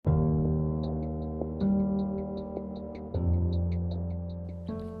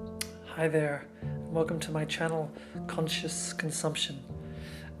Hi there, and welcome to my channel, Conscious Consumption.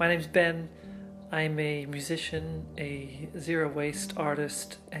 My name's Ben. I'm a musician, a zero waste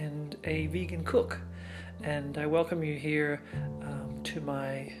artist, and a vegan cook. And I welcome you here to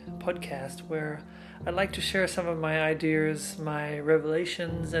my podcast where I'd like to share some of my ideas, my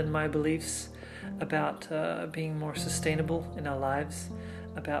revelations, and my beliefs about being more sustainable in our lives,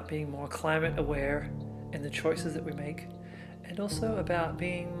 about being more climate aware in the choices that we make, and also about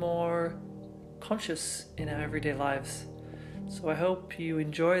being more conscious in our everyday lives. So I hope you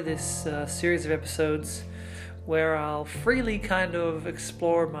enjoy this series of episodes where I'll freely kind of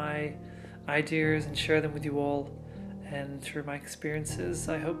explore my ideas and share them with you all. And through my experiences,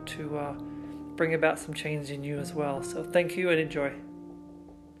 I hope to bring about some change in you as well. So thank you and enjoy.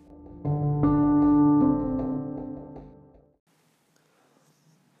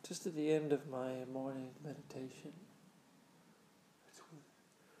 Just at the end of my morning meditation.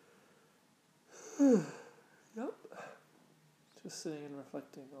 Yep. Just sitting and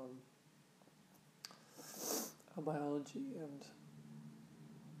reflecting on our biology, and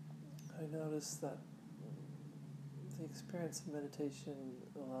I noticed that the experience of meditation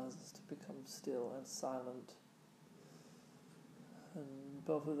allows us to become still and silent. And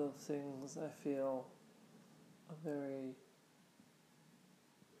both of those things I feel are very,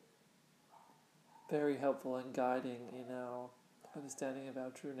 very helpful and guiding in our understanding of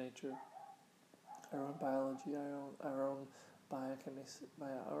our true nature, our own biology, our own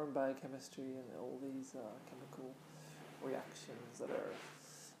biochemistry, and all these chemical reactions that are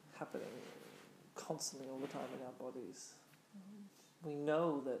happening constantly all the time in our bodies. We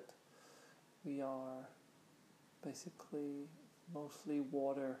know that we are basically mostly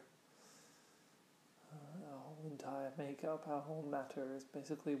water. Our whole entire makeup, our whole matter is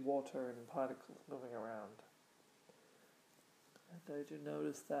basically water and particles moving around. And I do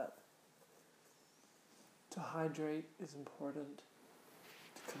notice that to hydrate is important,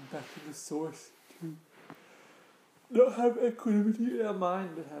 to come back to the source, to not have equanimity in our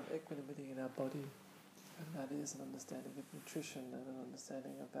mind, but have equanimity in our body. And that is an understanding of nutrition and an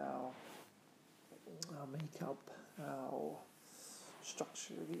understanding of our makeup, our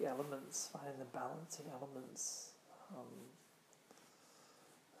structure, the elements, finding the balancing elements. And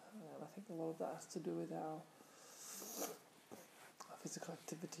I think a lot of that has to do with our physical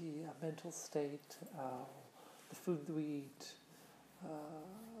activity, our mental state, the food that we eat,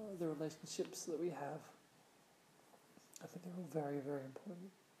 the relationships that we have. I think they're all very, very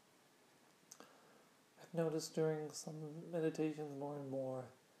important. I've noticed during some meditations more and more,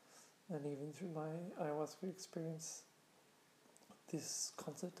 and even through my ayahuasca experience, this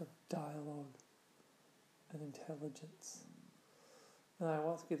concept of dialogue and intelligence. And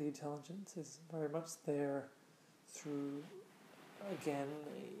ayahuasca, the intelligence is very much there through, again,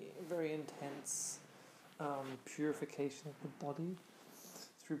 a very intense purification of the body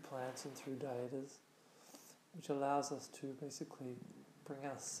through plants and through dietas, which allows us to basically bring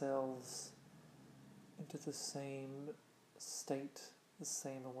ourselves into the same state, the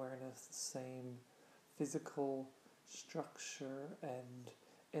same awareness, the same physical structure and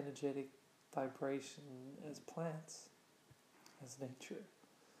energetic vibration as plants, as nature.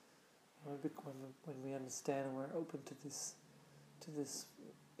 When we understand and we're open to this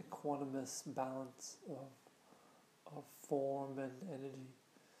equanimous balance of form and energy,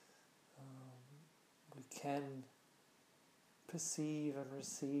 we can perceive and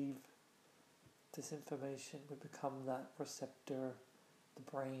receive this information. We become that receptor. The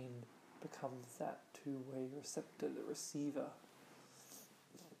brain becomes that two-way receptor, the receiver.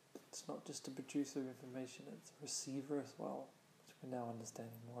 It's not just a producer of information, it's a receiver as well, which we're now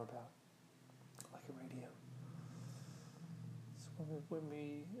understanding more about, like a radio. So when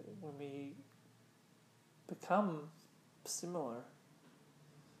we become similar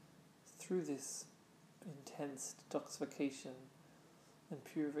through this intense detoxification and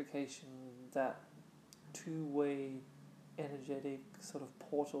purification, that two-way energetic sort of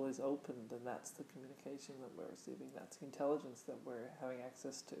portal is opened, and that's the communication that we're receiving, that's the intelligence that we're having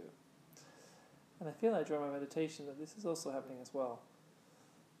access to. And I feel during my meditation that this is also happening as well.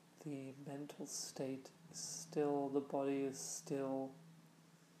 The mental state is still, the body is still,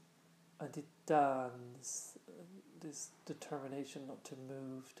 aditya, this determination not to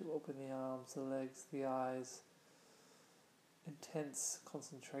move, to open the arms, the legs, the eyes, intense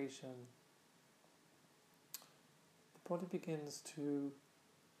concentration. The body begins to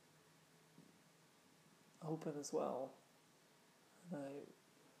open as well.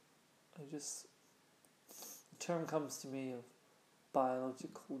 And the term comes to me of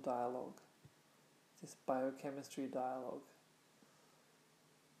biological dialogue, this biochemistry dialogue.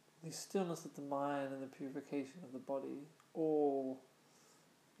 the stillness of the mind and the purification of the body, all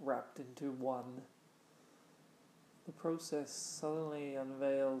wrapped into one. The process suddenly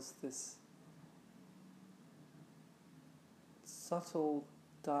unveils this subtle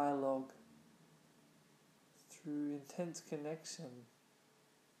dialogue through intense connection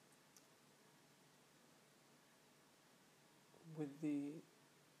with the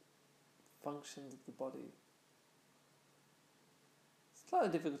functions of the body. It's slightly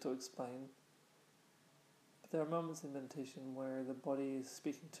difficult to explain, but there are moments in meditation where the body is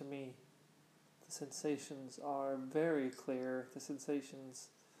speaking to me. The sensations are very clear. The sensations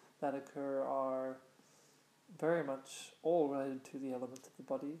that occur are very much all related to the elements of the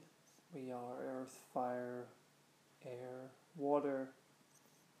body. We are earth, fire, air, water.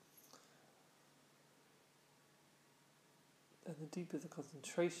 And the deeper the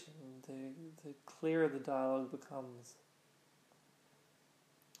concentration, the clearer the dialogue becomes.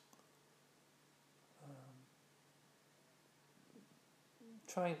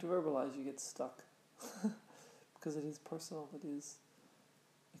 Trying to verbalize, you get stuck. Because it is personal, it is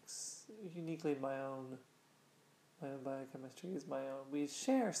uniquely my own biochemistry is my own. We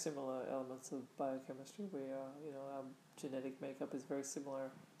share similar elements of biochemistry. Our genetic makeup is very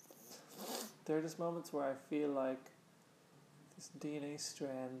similar. There are just moments where I feel like this DNA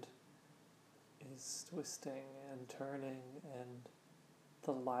strand is twisting and turning, and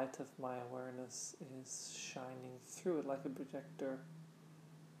the light of my awareness is shining through it like a projector.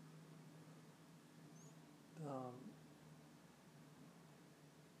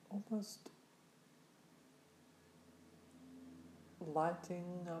 Almost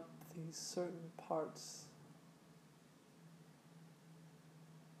lighting up these certain parts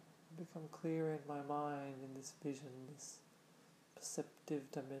become clear in my mind, in this vision, this perceptive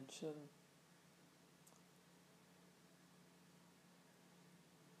dimension.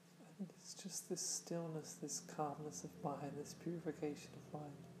 And it's just this stillness, this calmness of mind, this purification of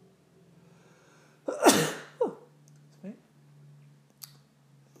mind.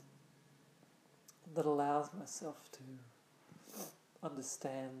 That allows myself to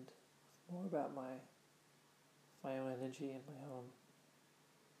understand more about my own energy and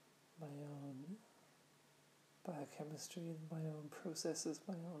my own biochemistry and my own processes,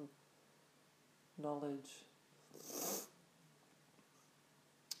 my own knowledge.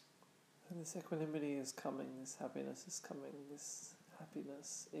 And this equanimity is coming, this happiness is coming. This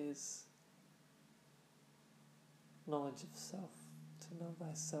happiness is knowledge of self, to know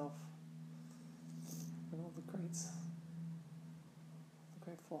thyself. And all the great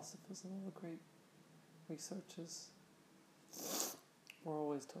philosophers and all the great researchers were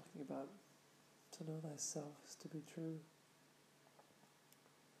always talking about to know thyself is to be true.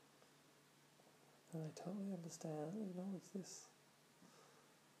 And I totally understand and acknowledge this.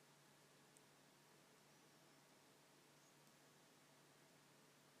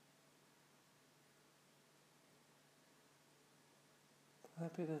 The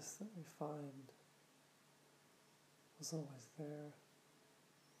happiness that we find was always there.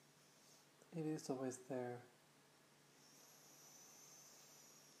 It is always there.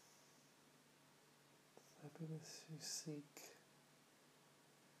 The happiness you seek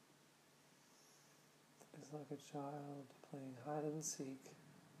is like a child playing hide and seek,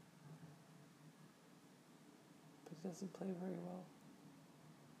 but he doesn't play very well.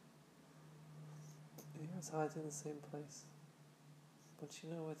 He always hides in the same place. But you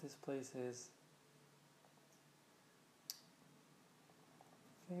know what this place is.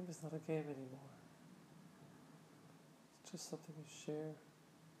 Game is not a game anymore. It's just something you share.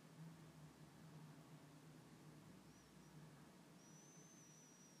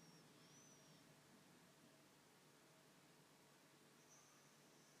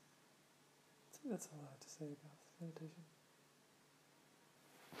 I think that's all I have to say about this meditation.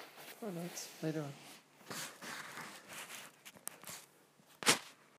 For notes later on.